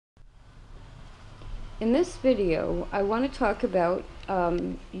In this video, I want to talk about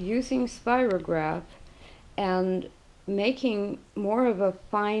using Spirograph and making more of a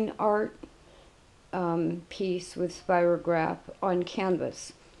fine art piece with Spirograph on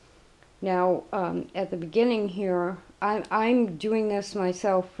canvas. Now, at the beginning here, I'm doing this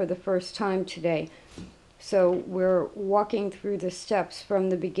myself for the first time today. So we're walking through the steps from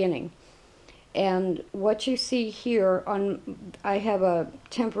the beginning. And what you see here, I have a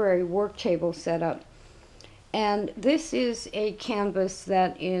temporary work table set up. And this is a canvas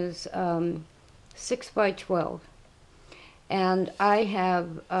that is 6 by 12. And I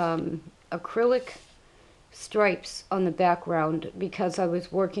have acrylic stripes on the background because I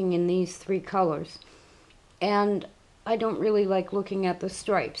was working in these three colors. And I don't really like looking at the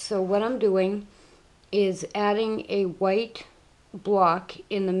stripes. So what I'm doing is adding a white block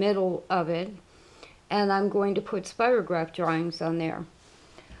in the middle of it. And I'm going to put Spirograph drawings on there.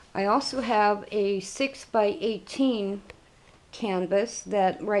 I also have a 6 by 18 canvas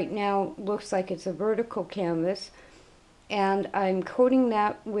that right now looks like it's a vertical canvas, and I'm coating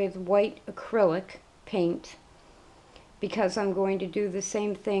that with white acrylic paint because I'm going to do the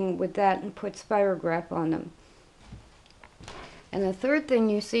same thing with that and put Spirograph on them. And the third thing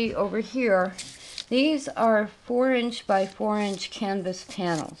you see over here, these are 4" by 4" canvas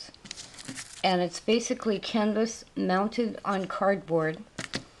panels, and it's basically canvas mounted on cardboard.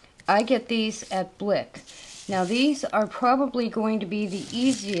 I get these at Blick. Now these are probably going to be the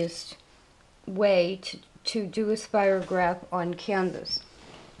easiest way to do a Spirograph on canvas.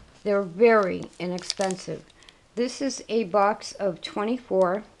 They're very inexpensive. This is a box of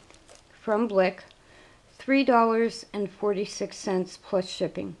 24 from Blick, $3.46 plus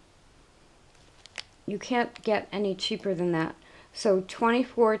shipping. You can't get any cheaper than that. So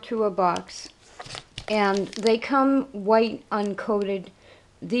 24 to a box, and they come white uncoated.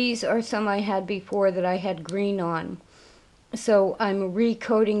 These are some I had before that I had green on. So I'm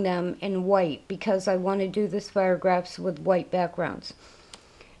recoating them in white because I want to do the Spirographs with white backgrounds.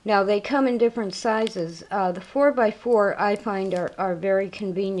 Now they come in different sizes. The 4x4 I find are very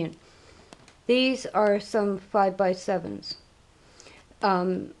convenient. These are some 5x7s.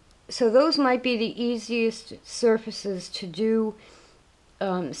 So those might be the easiest surfaces to do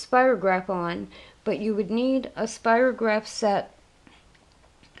Spirograph on, but you would need a Spirograph set,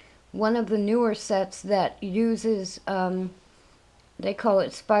 one of the newer sets that uses, they call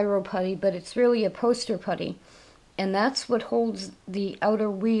it Spiro putty, but it's really a poster putty. And that's what holds the outer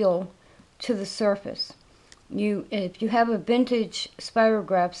wheel to the surface. If you have a vintage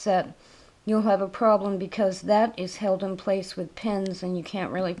Spirograph set, you'll have a problem because that is held in place with pins, and you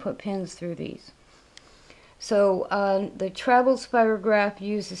can't really put pins through these. So the travel Spirograph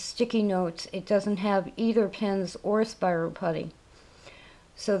uses sticky notes. It doesn't have either pins or Spiro putty.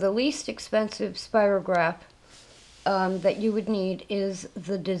 So the least expensive Spirograph that you would need is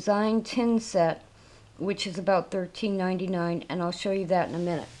the design tin set, which is about $13.99, and I'll show you that in a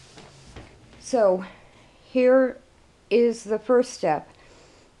minute. So here is the first step.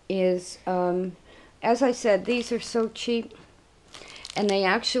 As I said, these are so cheap, and they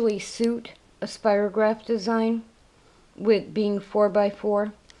actually suit a Spirograph design with being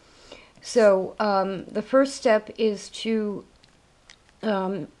 4x4. So the first step is to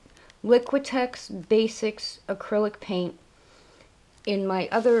Liquitex Basics acrylic paint. In my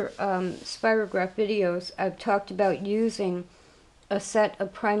other Spirograph videos, I've talked about using a set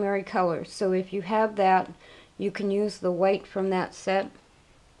of primary colors. So if you have that, you can use the white from that set.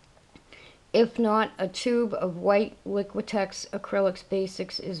 If not, a tube of white Liquitex Acrylics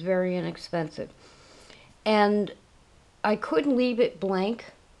Basics is very inexpensive. And I could leave it blank.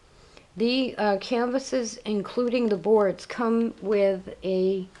 The canvases, including the boards, come with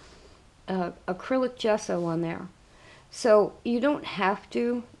a acrylic gesso on there. So you don't have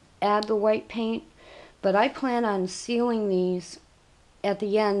to add the white paint, but I plan on sealing these at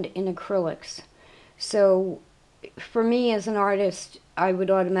the end in acrylics. So for me as an artist, I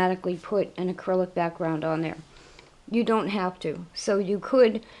would automatically put an acrylic background on there. You don't have to. So you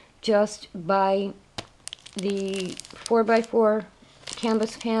could just buy the 4x4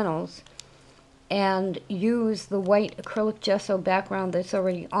 canvas panels and use the white acrylic gesso background that's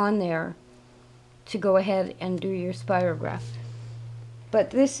already on there to go ahead and do your Spirograph. But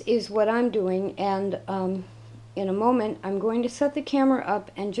this is what I'm doing, and in a moment I'm going to set the camera up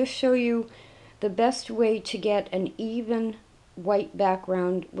and just show you the best way to get an even white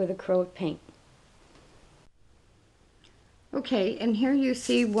background with acrylic paint. Okay, and here you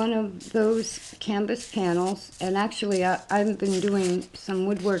see one of those canvas panels, and actually I've been doing some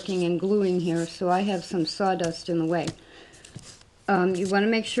woodworking and gluing here, so I have some sawdust in the way. You want to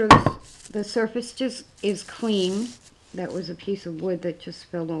make sure the surface just is clean. That was a piece of wood that just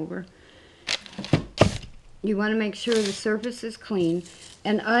fell over. You want to make sure the surface is clean.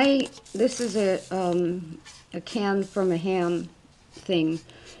 And this is a can from a ham thing,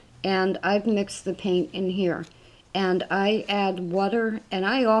 and I've mixed the paint in here. And I add water, and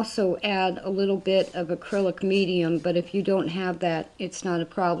I also add a little bit of acrylic medium, but if you don't have that, it's not a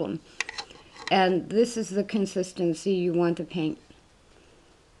problem. And this is the consistency you want the paint.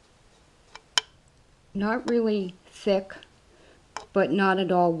 Not really thick, but not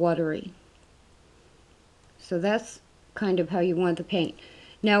at all watery. So that's kind of how you want the paint.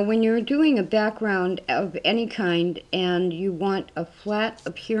 Now when you're doing a background of any kind and you want a flat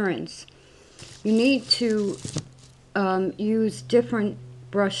appearance, you need to use different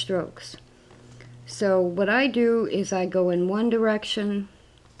brush strokes. So what I do is I go in one direction,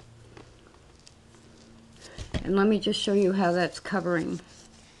 and let me just show you how that's covering.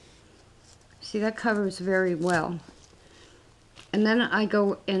 See, that covers very well. And then I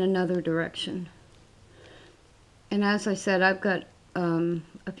go in another direction. And as I said, I've got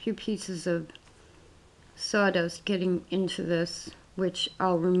a few pieces of sawdust getting into this, which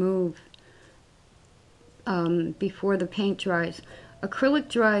I'll remove before the paint dries. Acrylic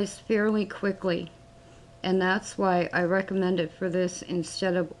dries fairly quickly, and that's why I recommend it for this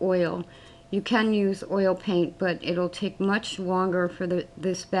instead of oil. You can use oil paint, but it'll take much longer for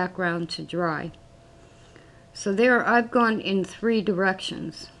this background to dry. So there, I've gone in 3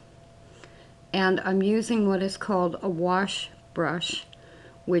 directions. And I'm using what is called a wash brush,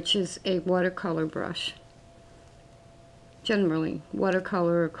 which is a watercolor brush. Generally,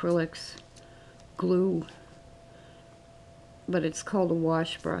 watercolor, acrylics, glue, but it's called a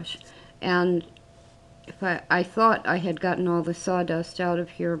wash brush. And if I thought I had gotten all the sawdust out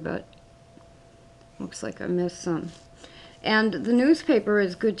of here, but looks like I missed some. And the newspaper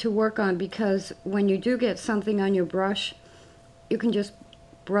is good to work on because when you do get something on your brush, you can just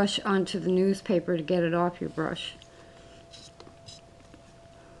brush onto the newspaper to get it off your brush.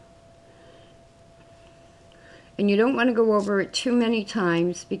 And you don't want to go over it too many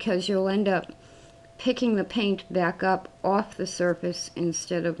times because you'll end up picking the paint back up off the surface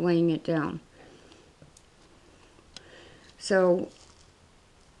instead of laying it down. So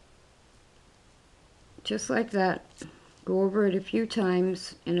just like that, go over it a few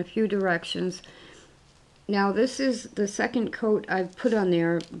times in a few directions. Now this is the second coat I've put on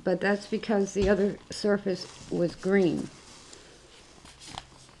there, but that's because the other surface was green.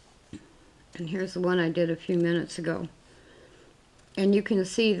 And here's the one I did a few minutes ago. And you can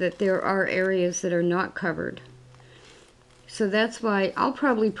see that there are areas that are not covered. So that's why I'll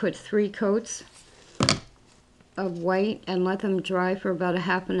probably put 3 coats of white and let them dry for about a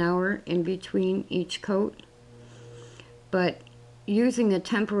half an hour in between each coat. But using a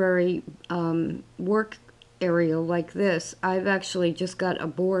temporary work area like this, I've actually just got a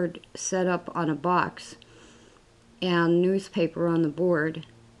board set up on a box and newspaper on the board,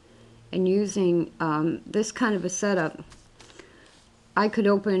 and using this kind of a setup, I could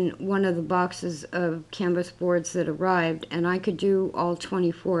open one of the boxes of canvas boards that arrived and I could do all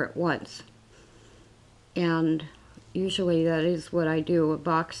 24 at once. And usually that is what I do, a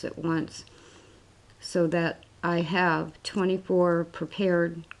box at once, so that I have 24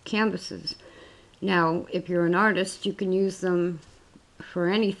 prepared canvases. Now, if you're an artist, you can use them for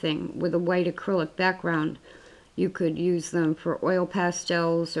anything with a white acrylic background. You could use them for oil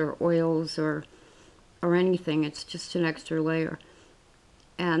pastels or oils or anything. It's just an extra layer.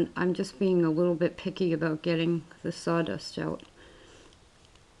 And I'm just being a little bit picky about getting the sawdust out.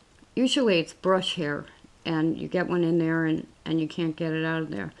 Usually it's brush hair, and you get one in there and you can't get it out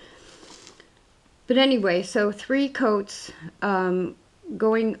of there. But anyway, so 3 coats,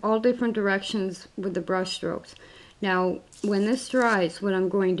 going all different directions with the brush strokes. Now, when this dries, what I'm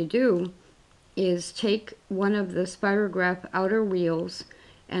going to do is take one of the Spirograph outer wheels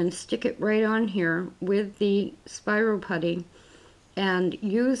and stick it right on here with the Spiro putty, and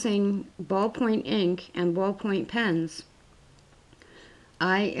using ballpoint ink and ballpoint pens,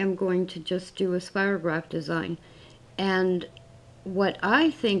 I am going to just do a Spirograph design. And what I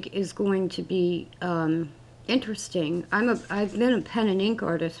think is going to be interesting, I've been a pen and ink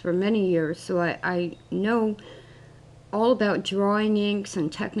artist for many years, so I know all about drawing inks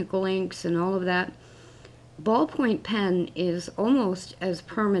and technical inks and all of that. Ballpoint pen is almost as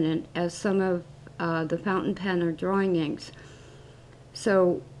permanent as some of the fountain pen or drawing inks.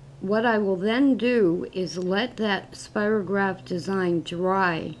 So what I will then do is let that Spirograph design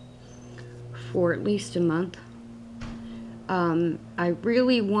dry for at least a month. I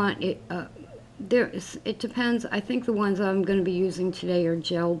really want it it depends. I think the ones I'm going to be using today are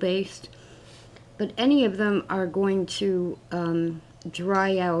gel based, but any of them are going to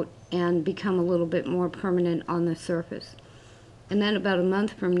dry out and become a little bit more permanent on the surface. And then about a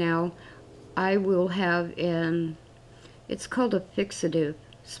month from now, I will have it's called a fixative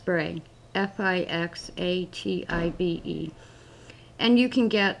spray, Fixative. And you can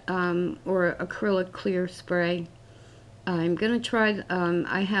get, or acrylic clear spray. I'm going to try,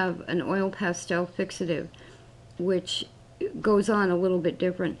 I have an oil pastel fixative, which goes on a little bit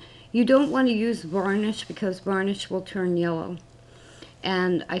different. You don't want to use varnish because varnish will turn yellow.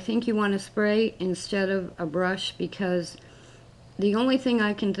 And I think you want to spray instead of a brush, because the only thing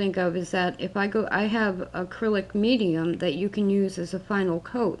I can think of is that if I have acrylic medium that you can use as a final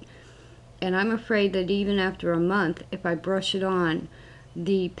coat. And I'm afraid that even after a month, if I brush it on,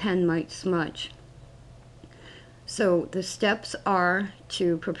 the pen might smudge. So the steps are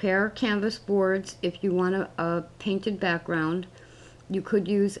to prepare canvas boards. If you want a painted background, you could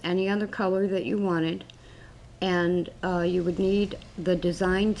use any other color that you wanted. And you would need the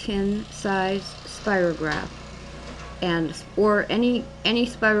design tin size Spirograph, or any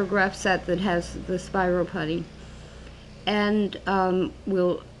Spirograph set that has the Spiro putty. And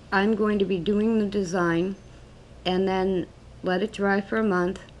I'm going to be doing the design, and then let it dry for a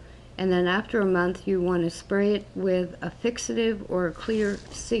month, and then after a month you want to spray it with a fixative or a clear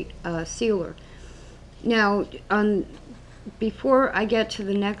sealer. Now, before I get to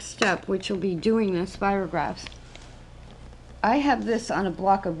the next step, which will be doing the Spirographs, I have this on a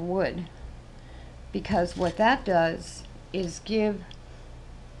block of wood, because what that does is give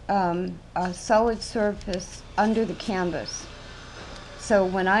a solid surface under the canvas. So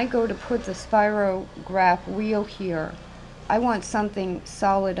when I go to put the Spirograph wheel here, I want something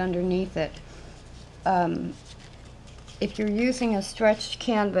solid underneath it. If you're using a stretched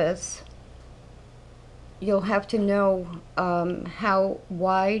canvas, you'll have to know how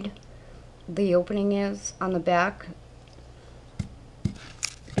wide the opening is on the back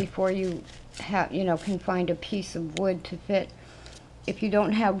before you can find a piece of wood to fit. If you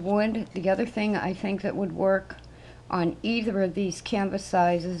don't have wood, the other thing I think that would work on either of these canvas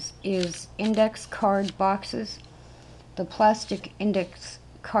sizes is index card boxes. The plastic index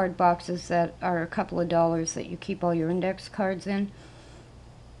card boxes that are a couple of dollars that you keep all your index cards in.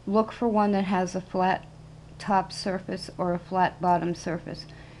 Look for one that has a flat top surface or a flat bottom surface.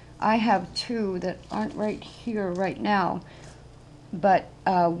 I have two that aren't right here right now, but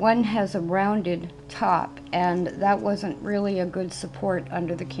one has a rounded top, and that wasn't really a good support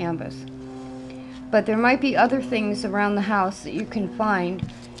under the canvas. But there might be other things around the house that you can find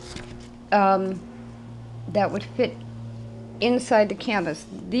that would fit inside the canvas.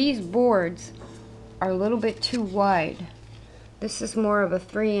 These boards are a little bit too wide. This is more of a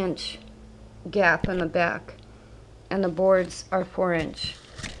 3-inch gap in the back, and the boards are 4-inch.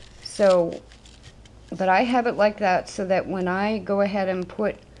 So, but I have it like that so that when I go ahead and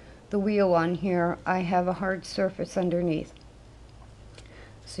put the wheel on here, I have a hard surface underneath.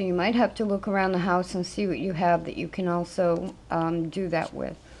 So you might have to look around the house and see what you have that you can also do that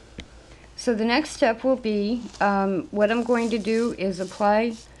with. So the next step will be, what I'm going to do is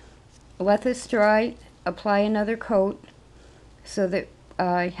let this dry, apply another coat so that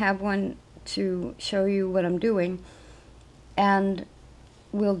I have one to show you what I'm doing, and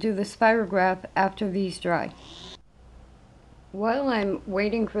we'll do the Spirograph after these dry. While I'm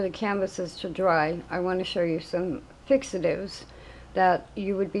waiting for the canvases to dry, I want to show you some fixatives that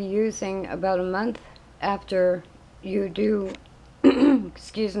you would be using about a month after you do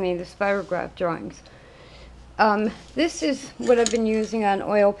excuse me, the Spirograph drawings. This is what I've been using on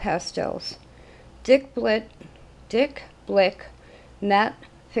oil pastels. Dick Blick Matte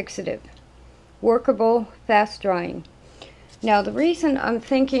Fixative. Workable, fast drying. Now the reason I'm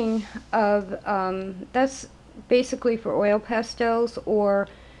thinking of, that's basically for oil pastels or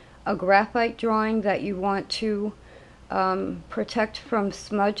a graphite drawing that you want to protect from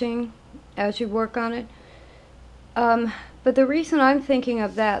smudging as you work on it. But the reason I'm thinking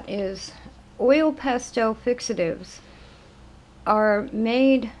of that is oil pastel fixatives are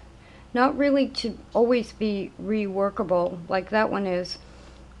made not really to always be reworkable like that one is,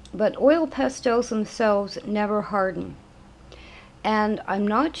 but oil pastels themselves never harden. And I'm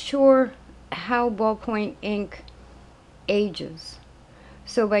not sure how ballpoint ink ages.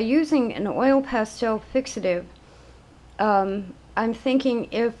 So by using an oil pastel fixative, I'm thinking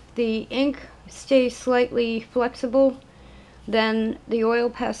if the ink stays slightly flexible, then the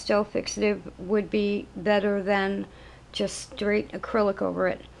oil pastel fixative would be better than just straight acrylic over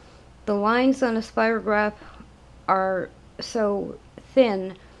it. The lines on a Spirograph are so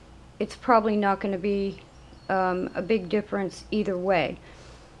thin, it's probably not going to be a big difference either way.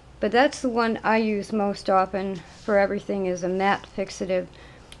 But that's the one I use most often for everything, is a matte fixative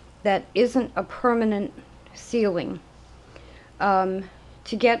that isn't a permanent sealing.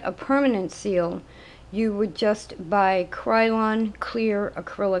 To get a permanent seal, you would just buy Krylon clear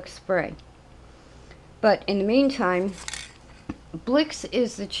acrylic spray. But in the meantime, Blick's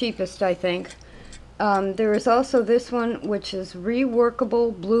is the cheapest, I think. There is also this one, which is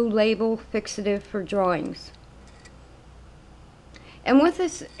reworkable blue label fixative for drawings. And what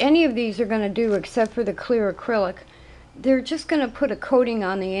any of these are going to do, except for the clear acrylic, they're just going to put a coating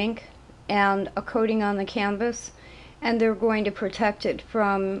on the ink and a coating on the canvas, and they're going to protect it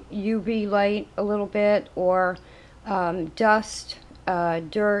from UV light a little bit, or dust,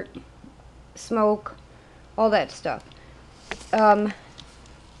 dirt, smoke, all that stuff.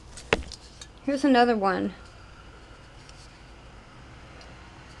 Here's another one.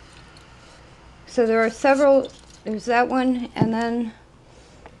 So there are several. There's that one, and then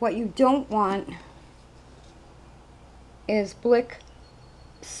what you don't want is Blick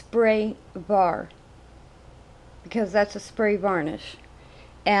Spray Var, because that's a spray varnish.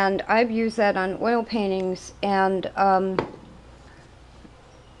 And I've used that on oil paintings, and I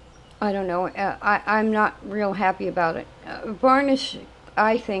don't know, I'm not real happy about it. Varnish,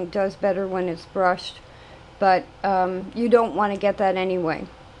 I think, does better when it's brushed, but you don't want to get that anyway.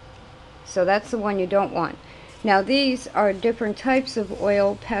 So that's the one you don't want. Now these are different types of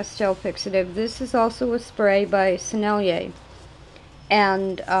oil pastel fixative. This is also a spray by Sennelier,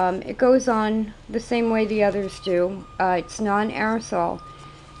 and it goes on the same way the others do. It's non-aerosol,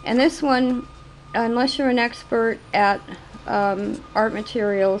 and this one, unless you're an expert at art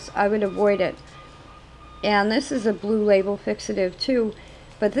materials, I would avoid it. And this is a blue label fixative too,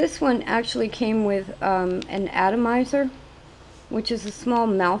 but this one actually came with an atomizer, which is a small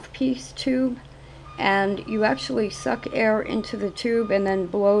mouthpiece tube, and you actually suck air into the tube and then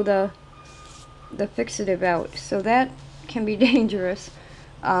blow the fixative out. So that can be dangerous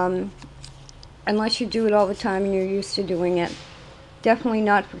unless you do it all the time and you're used to doing it. Definitely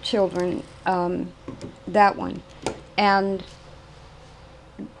not for children, that one. And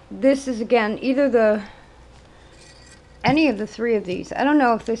this is, again, either any of the three of these. I don't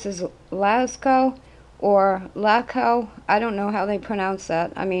know if this is Lascaux or Lacaux. I don't know how they pronounce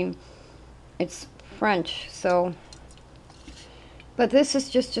that. I mean, it's French, so. But this is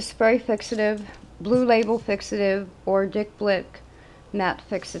just a spray fixative, blue label fixative, or Dick Blick matte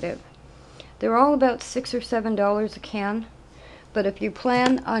fixative. They're all about $6 or $7 a can. But if you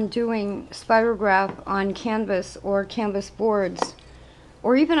plan on doing Spirograph on canvas or canvas boards,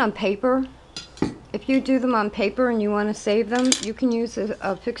 or even on paper, if you do them on paper and you want to save them, you can use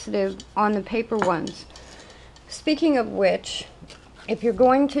a fixative on the paper ones. Speaking of which, if you're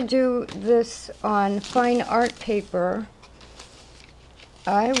going to do this on fine art paper,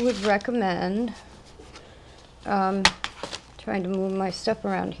 I would recommend, trying to move my stuff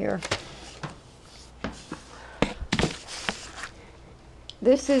around here.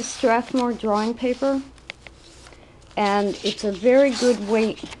 This is Strathmore drawing paper, and it's a very good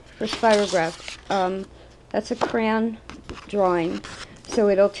weight for Spirograph. That's a crayon drawing, so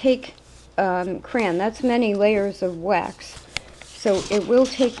it'll take crayon. That's many layers of wax, so it will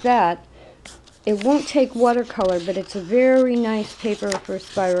take that. It won't take watercolor, but it's a very nice paper for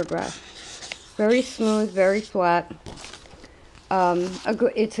Spirograph. Very smooth, very flat.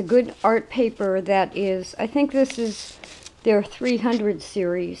 It's a good art paper that is, I think this is their 300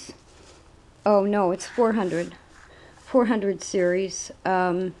 series. Oh no, it's 400. 400 series,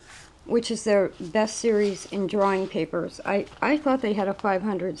 which is their best series in drawing papers. I thought they had a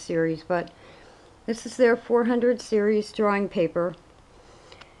 500 series, but this is their 400 series drawing paper.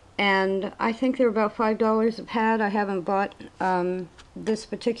 And I think they're about $5 a pad. I haven't bought this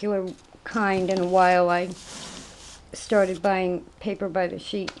particular kind in a while. I started buying paper by the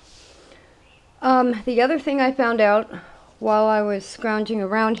sheet. The other thing I found out while I was scrounging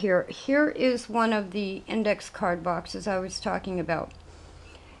around here, here is one of the index card boxes I was talking about.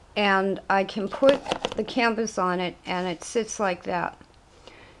 And I can put the canvas on it and it sits like that.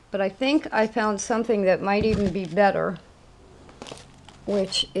 But I think I found something that might even be better,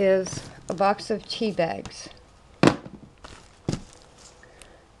 which is a box of tea bags.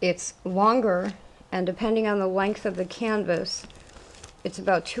 It's longer, and depending on the length of the canvas, it's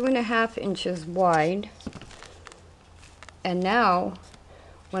about 2.5 inches wide. And now,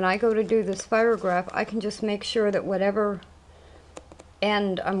 when I go to do the Spirograph, I can just make sure that whatever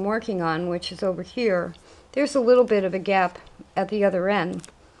end I'm working on, which is over here, there's a little bit of a gap at the other end,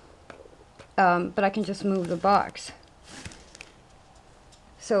 but I can just move the box.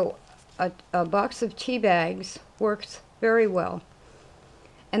 So a box of tea bags works very well.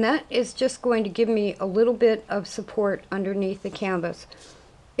 And that is just going to give me a little bit of support underneath the canvas.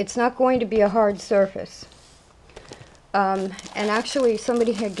 It's not going to be a hard surface. And actually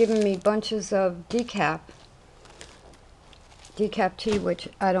somebody had given me bunches of decaf tea, which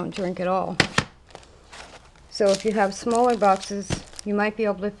I don't drink at all. So if you have smaller boxes, you might be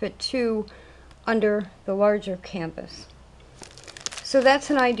able to fit 2 under the larger canvas. So that's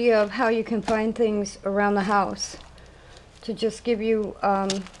an idea of how you can find things around the house to just give you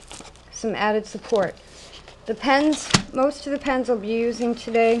some added support. The pens, most of the pens I'll be using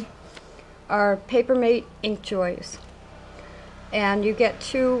today are Papermate Ink Joys. And you get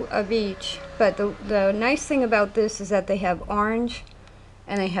 2 of each, but the nice thing about this is that they have orange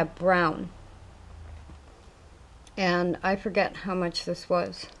and they have brown. And I forget how much this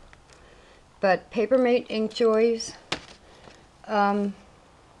was. But Papermate Ink Joys, I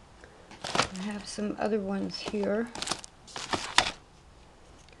have some other ones here.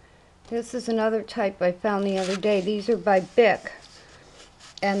 This is another type I found the other day. These are by Bic.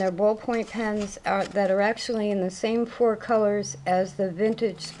 And they're ballpoint pens that are actually in the same 4 colors as the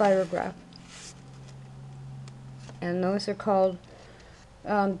vintage Spirograph. And those are called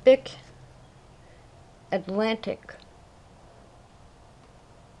Bic Atlantic.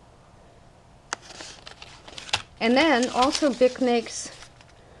 And then also Bic makes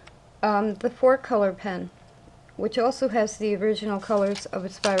the 4-color pen, which also has the original colors of a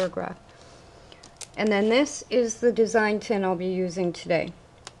Spirograph. And then this is the design tin I'll be using today.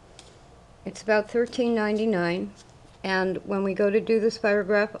 It's about $13.99, and when we go to do the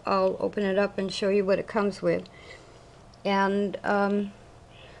Spirograph, I'll open it up and show you what it comes with. And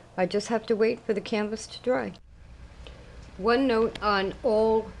I just have to wait for the canvas to dry. One note on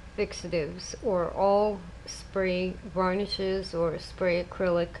all fixatives, or all spray varnishes or spray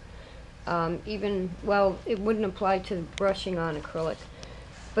acrylic, even, well, it wouldn't apply to brushing on acrylic,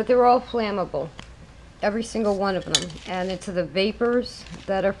 but they're all flammable. Every single one of them, and it's the vapors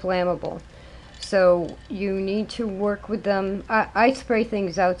that are flammable. So you need to work with them. I spray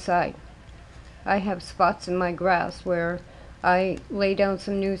things outside. I have spots in my grass where I lay down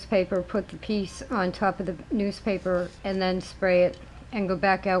some newspaper, put the piece on top of the newspaper, and then spray it and go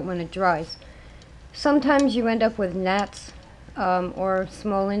back out when it dries. Sometimes you end up with gnats or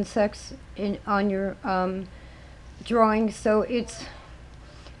small insects on your drawings, so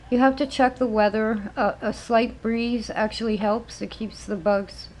you have to check the weather. A slight breeze actually helps. It keeps the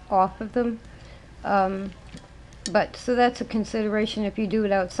bugs off of them. But so that's a consideration if you do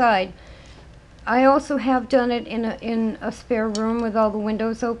it outside. I also have done it in a spare room with all the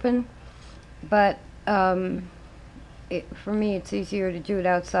windows open, but for me it's easier to do it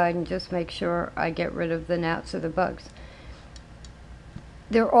outside and just make sure I get rid of the gnats or the bugs.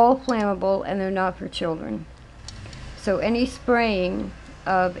 They're all flammable and they're not for children. So any spraying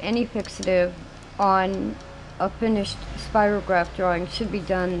of any fixative on a finished Spirograph drawing should be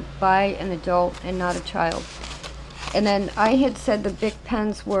done by an adult and not a child. And then I had said the Bic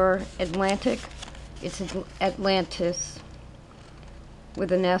pens were Atlantic. It's Atlantis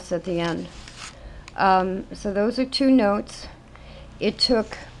with an S at the end. So those are 2 notes. It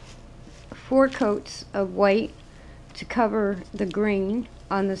took 4 coats of white to cover the green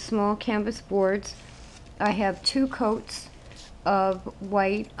on the small canvas boards. I have 2 coats of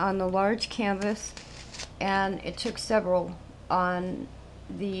white on the large canvas, and it took several on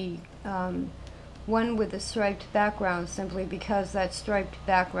the one with the striped background, simply because that striped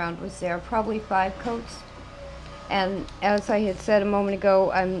background was there. Probably 5 coats. And as I had said a moment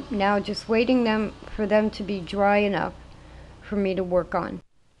ago, I'm now just waiting for them to be dry enough for me to work on.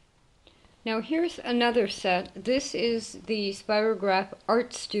 Now here's another set. This is the Spirograph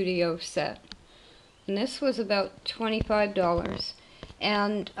Art Studio set. And this was about $25.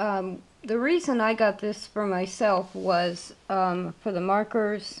 And the reason I got this for myself was for the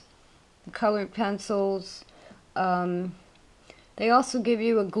markers, the colored pencils. They also give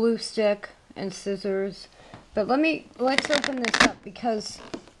you a glue stick and scissors. But let's open this up, because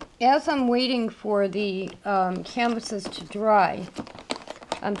as I'm waiting for the canvases to dry,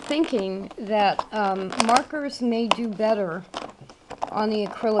 I'm thinking that markers may do better on the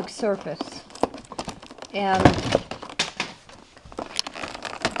acrylic surface. And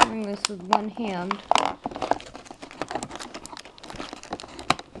doing this with one hand,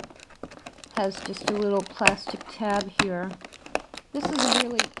 has just a little plastic tab here. This is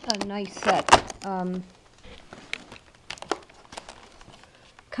really a nice set.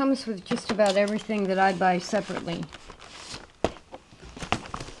 Comes with just about everything that I buy separately.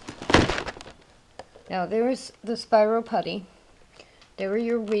 Now there's the Spiro Putty. There are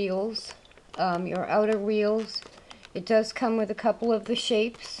your wheels, your outer wheels. It does come with a couple of the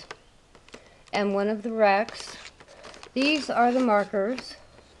shapes and one of the racks. These are the markers,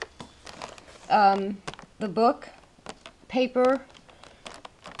 the book, paper.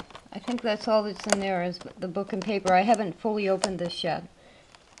 I think that's all that's in there is the book and paper. I haven't fully opened this yet.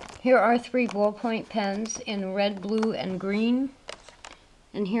 Here are 3 ballpoint pens in red, blue, and green.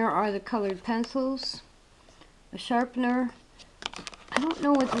 And here are the colored pencils, a sharpener. I don't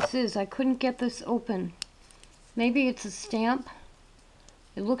know what this is. I couldn't get this open. Maybe it's a stamp.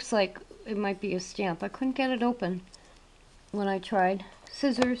 It looks like it might be a stamp. I couldn't get it open when I tried.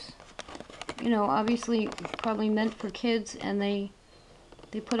 Scissors. You know, obviously probably meant for kids, and they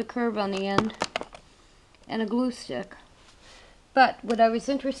put a curve on the end. And a glue stick. But what I was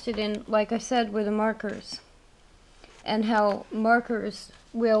interested in, like I said, were the markers. And how markers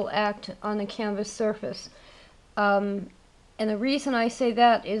will act on a canvas surface. And the reason I say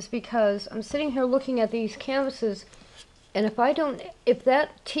that is because I'm sitting here looking at these canvases, and if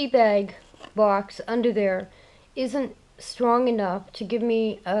that tea bag box under there isn't strong enough to give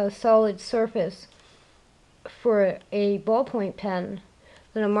me a solid surface for a ballpoint pen,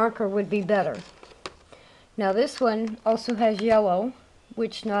 then a marker would be better. Now this one also has yellow,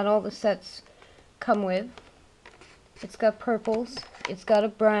 which not all the sets come with. It's got purples, it's got a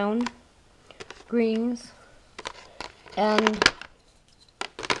brown, greens, and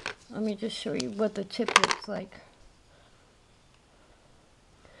let me just show you what the tip looks like.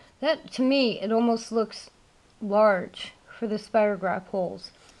 That, to me, it almost looks large for the Spirograph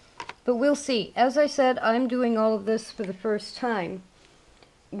holes. But we'll see. As I said, I'm doing all of this for the first time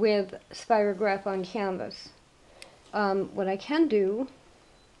with Spirograph on canvas. What I can do,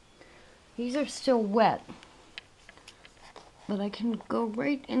 these are still wet, but I can go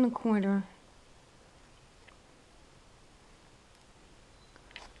right in the corner.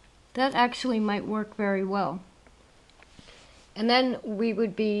 That actually might work very well. And then we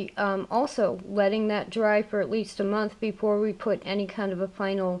would be also letting that dry for at least a month before we put any kind of a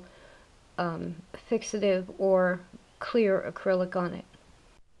final fixative or clear acrylic on it.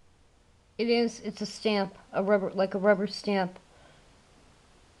 It's a stamp, like a rubber stamp.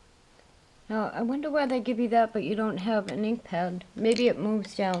 Now, I wonder why they give you that, but you don't have an ink pad. Maybe it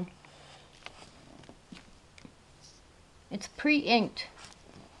moves down. It's pre-inked.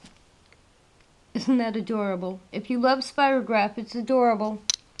 Isn't that adorable? If you love Spirograph, it's adorable.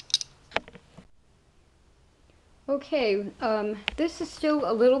 Okay, this is still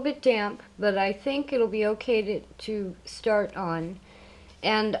a little bit damp, but I think it'll be okay to start on.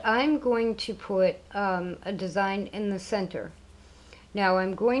 And I'm going to put a design in the center. Now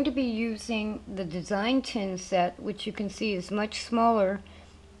I'm going to be using the design tin set, which you can see is much smaller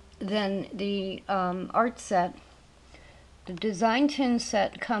than the art set. The design tin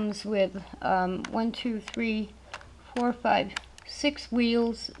set comes with 1, 2, 3, 4, 5, 6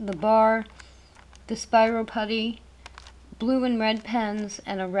 wheels, the bar, the Spiro putty, blue and red pens,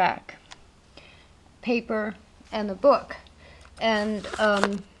 and a rack, paper, and a book. And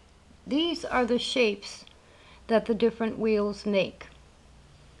these are the shapes that the different wheels make.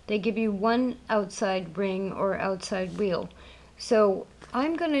 They give you one outside ring or outside wheel. So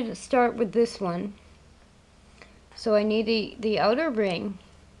I'm going to start with this one. So I need the outer ring,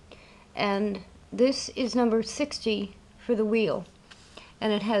 and this is number 60 for the wheel,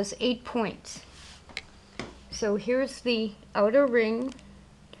 and it has 8 points. So here's the outer ring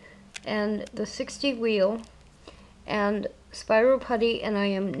and the 60 wheel and Spiro putty, and I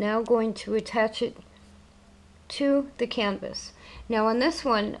am now going to attach it to the canvas. Now on this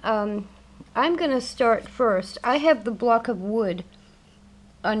one, I'm going to start first. I have the block of wood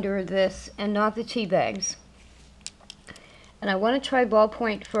under this and not the tea bags. And I want to try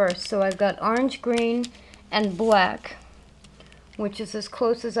ballpoint first, so I've got orange, green, and black, which is as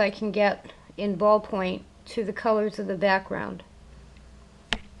close as I can get in ballpoint to the colors of the background.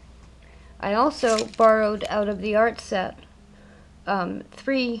 I also borrowed out of the art set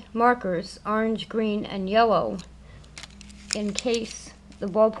 3 markers, orange, green, and yellow, in case the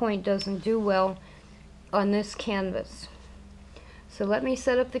ballpoint doesn't do well on this canvas. So let me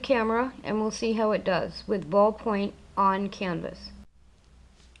set up the camera and we'll see how it does with ballpoint on canvas.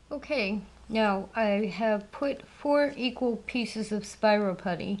 Okay, now I have put 4 equal pieces of Spiro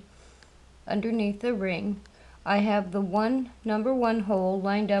putty underneath the ring. I have the number 1 hole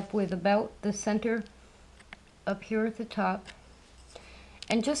lined up with about the center up here at the top.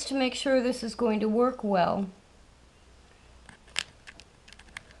 And just to make sure this is going to work well,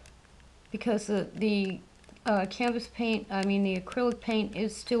 because the canvas paint, the acrylic paint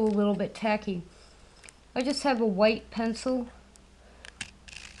is still a little bit tacky, I just have a white pencil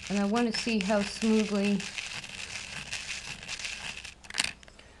and I want to see how smoothly.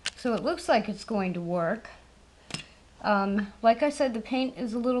 So it looks like it's going to work. Like I said, the paint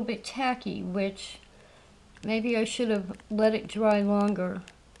is a little bit tacky, which maybe I should have let it dry longer.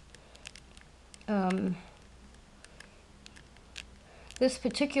 This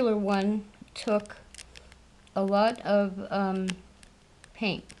particular one took a lot of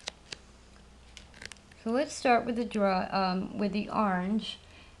paint. So let's start with the orange,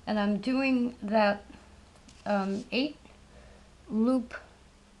 and I'm doing that 8 loop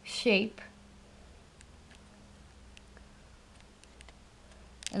shape,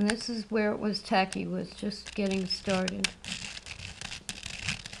 and this is where it was tacky, was just getting started.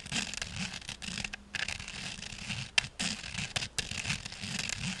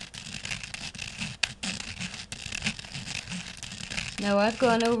 Now I've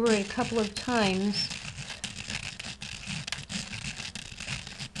gone over it a couple of times,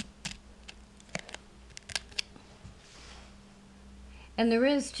 and there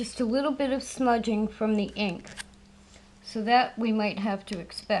is just a little bit of smudging from the ink, so that we might have to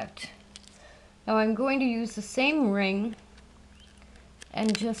expect. Now I'm going to use the same ring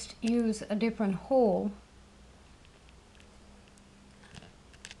and just use a different hole.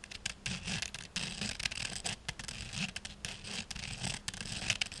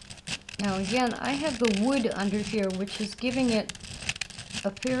 Now again, I have the wood under here, which is giving it a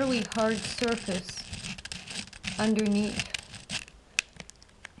fairly hard surface underneath.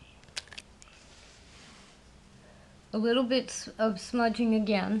 A little bit of smudging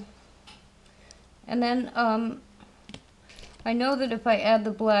again. And then I know that if I add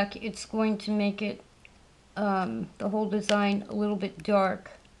the black, it's going to make it, the whole design, a little bit dark.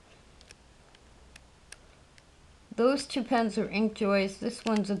 Those 2 pens are Inkjoys. This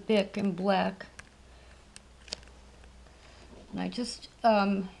one's a Bic in black. And I just,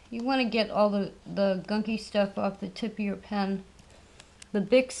 you want to get all the gunky stuff off the tip of your pen. The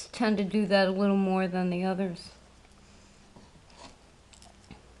Bics tend to do that a little more than the others.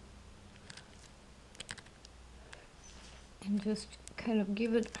 And just kind of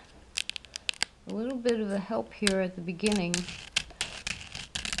give it a little bit of a help here at the beginning.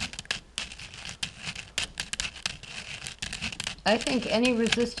 I think any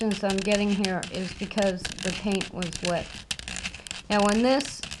resistance I'm getting here is because the paint was wet. Now on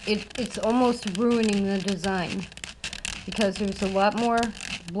this, it's almost ruining the design because there's a lot more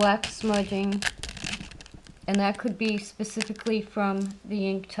black smudging, and that could be specifically from the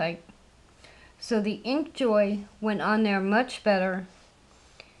ink type. So the Inkjoy went on there much better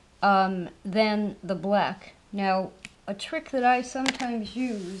than the black. Now, a trick that I sometimes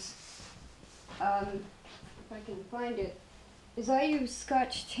use, if I can find it, is I use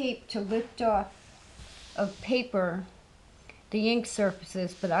Scotch tape to lift off of paper the ink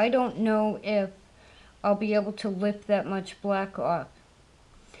surfaces, but I don't know if I'll be able to lift that much black off.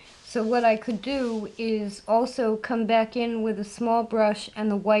 So what I could do is also come back in with a small brush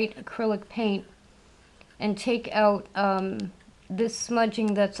and the white acrylic paint and take out this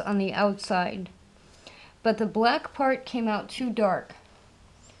smudging that's on the outside. But the black part came out too dark.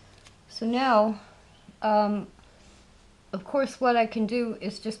 So now, of course, what I can do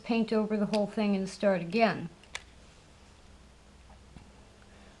is just paint over the whole thing and start again.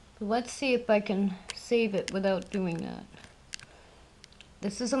 But let's see if I can save it without doing that.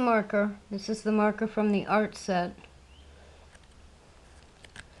 This is a marker. This is the marker from the art set.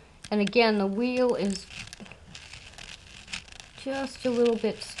 And again, the wheel is just a little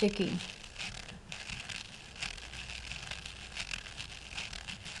bit sticky.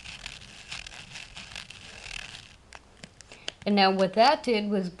 And now what that did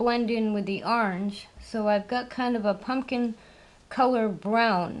was blend in with the orange, so I've got kind of a pumpkin color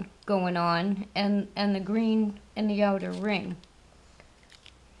brown going on, and the green in the outer ring.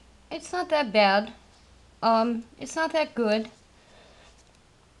 It's not that bad. It's not that good,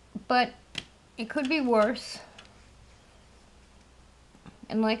 but it could be worse.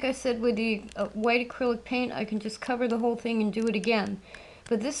 And like I said, with the white acrylic paint, I can just cover the whole thing and do it again.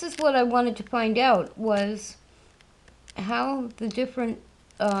 But this is what I wanted to find out, was how the different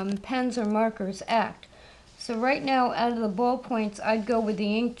pens or markers act. So right now, out of the ballpoints, I'd go with the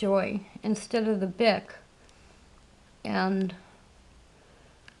Inkjoy instead of the Bic. And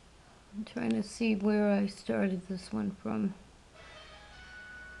I'm trying to see where I started this one from.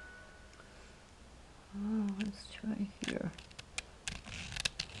 Oh, let's try here.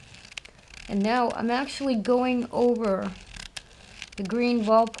 And now I'm actually going over the green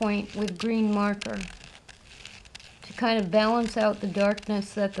ballpoint with green marker to kind of balance out the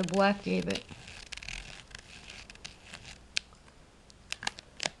darkness that the black gave it.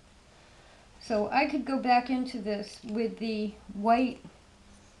 So I could go back into this with the white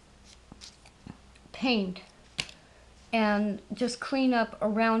paint and just clean up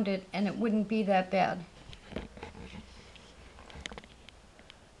around it, and it wouldn't be that bad.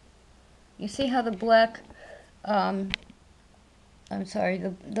 You see how the black, the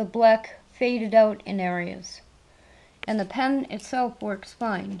black faded out in areas. And the pen itself works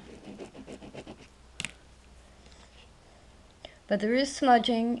fine. But there is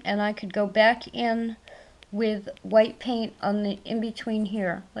smudging, and I could go back in with white paint on the in-between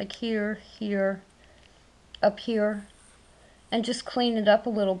here, like here, here, up here, and just clean it up a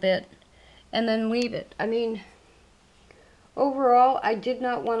little bit, and then leave it. I mean, overall, I did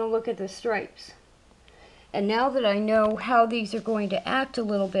not want to look at the stripes. And now that I know how these are going to act a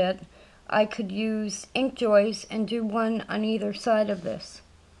little bit, I could use ink joys and do one on either side of this.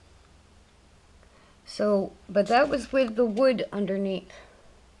 So, but that was with the wood underneath.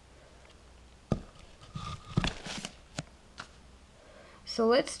 So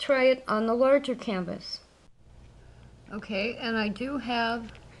let's try it on the larger canvas. Okay, and I do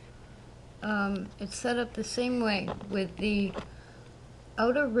have it set up the same way with the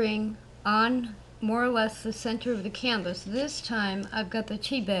outer ring on more or less the center of the canvas. This time I've got the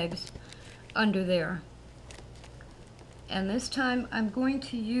tea bags under there. And this time I'm going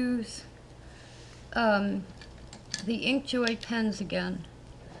to use the Inkjoy pens again.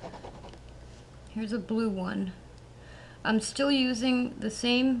 Here's a blue one. I'm still using the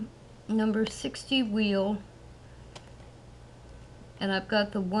same number 60 wheel, and I've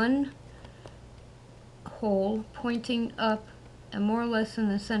got the one hole pointing up and more or less in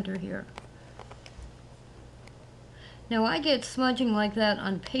the center here. Now I get smudging like that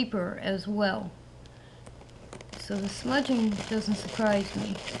on paper as well, so the smudging doesn't surprise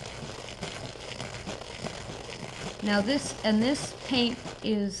me. Now this paint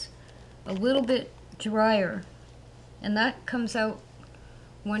is a little bit drier, and that comes out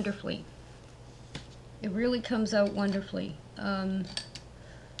wonderfully. It really comes out wonderfully.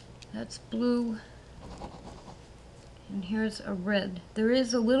 That's blue, and here's a red. There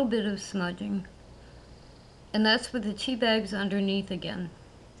is a little bit of smudging, and that's with the tea bags underneath again.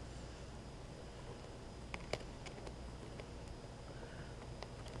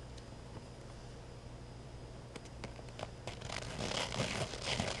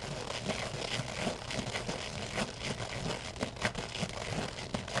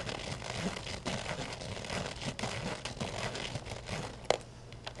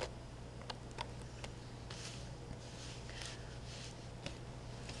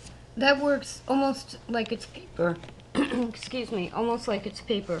 That works almost like it's paper. Excuse me, almost like it's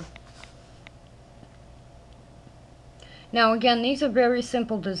paper. Now again, these are very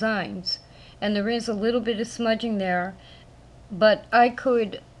simple designs, and there is a little bit of smudging there, but I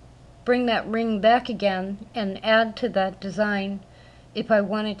could bring that ring back again and add to that design if I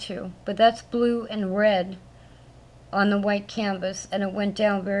wanted to. But that's blue and red on the white canvas, and it went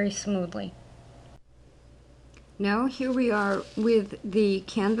down very smoothly. Now here we are with the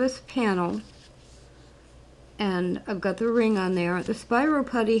canvas panel, and I've got the ring on there. The Spiro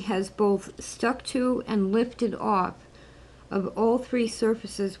putty has both stuck to and lifted off of all three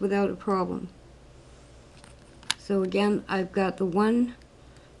surfaces without a problem. So again, I've got the one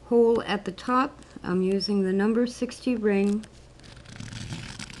hole at the top. I'm using the number 60 ring.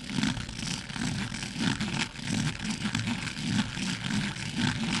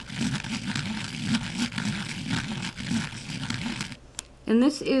 And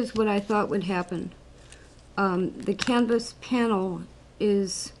this is what I thought would happen. The canvas panel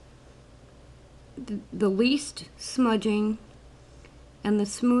is the least smudging and the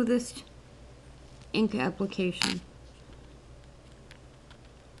smoothest ink application.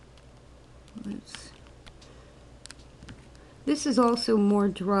 This is also more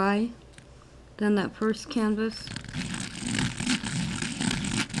dry than that first canvas.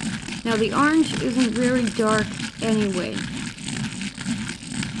 Now the orange isn't very dark anyway.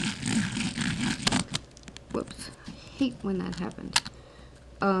 Whoops, I hate when that happens.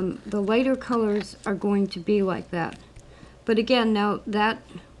 The lighter colors are going to be like that. But again, now that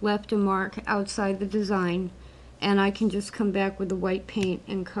left a mark outside the design, and I can just come back with the white paint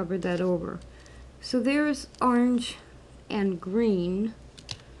and cover that over. So there's orange and green.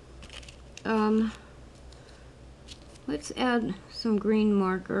 Let's add some green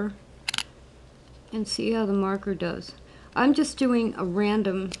marker and see how the marker does. I'm just doing a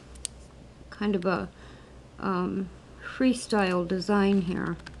random kind of a freestyle design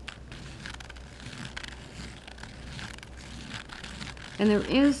here. And there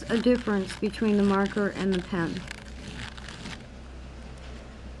is a difference between the marker and the pen.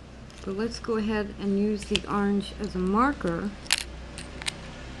 But let's go ahead and use the orange as a marker.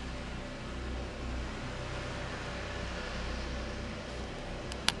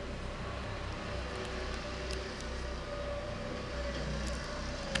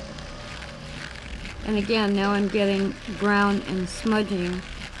 And again, now I'm getting brown and smudging.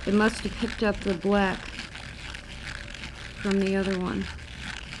 It must have picked up the black from the other one.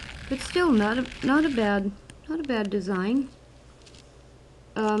 But still, not a bad design.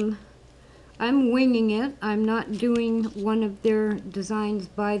 I'm winging it. I'm not doing one of their designs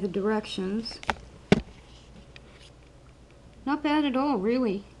by the directions. Not bad at all,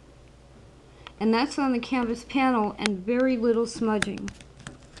 really. And that's on the canvas panel and very little smudging.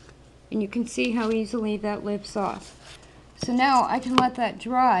 And you can see how easily that lifts off. So now I can let that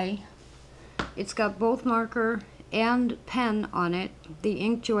dry. It's got both marker and pen on it, the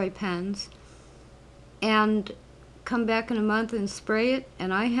Inkjoy pens, and come back in a month and spray it,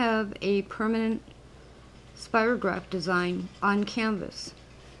 and I have a permanent Spirograph design on canvas.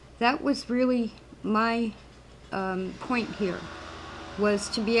 That was really my point here, was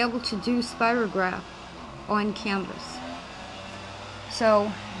to be able to do Spirograph on canvas.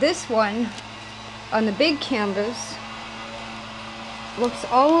 So this one on the big canvas looks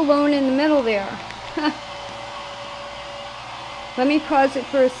all alone in the middle there. Let me pause it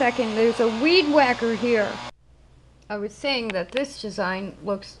for a second. There's a weed whacker here. I was saying that this design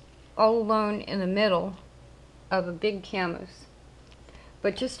looks all alone in the middle of a big canvas.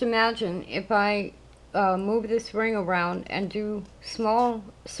 But just imagine if I move this ring around and do small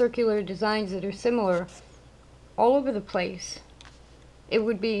circular designs that are similar all over the place. It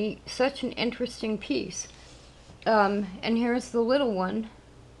would be such an interesting piece. And here's the little one.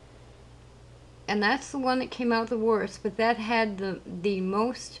 And that's the one that came out the worst, but that had the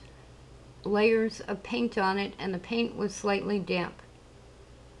most layers of paint on it, and the paint was slightly damp.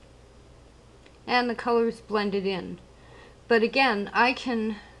 And the colors blended in. But again, I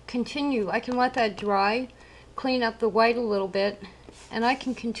can continue. I can let that dry, clean up the white a little bit, and I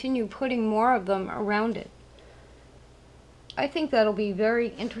can continue putting more of them around it. I think that'll be a very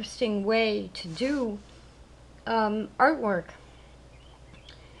interesting way to do artwork.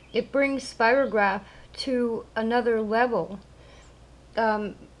 It brings Spirograph to another level.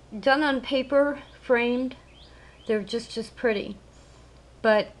 Done on paper, framed, they're just as pretty.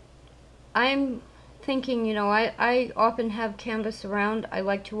 But I'm thinking, you know, I often have canvas around. I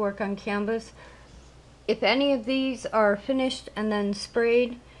like to work on canvas. If any of these are finished and then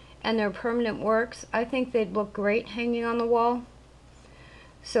sprayed and they're permanent works, I think they'd look great hanging on the wall.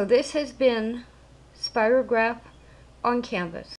 So this has been Spirograph on canvas.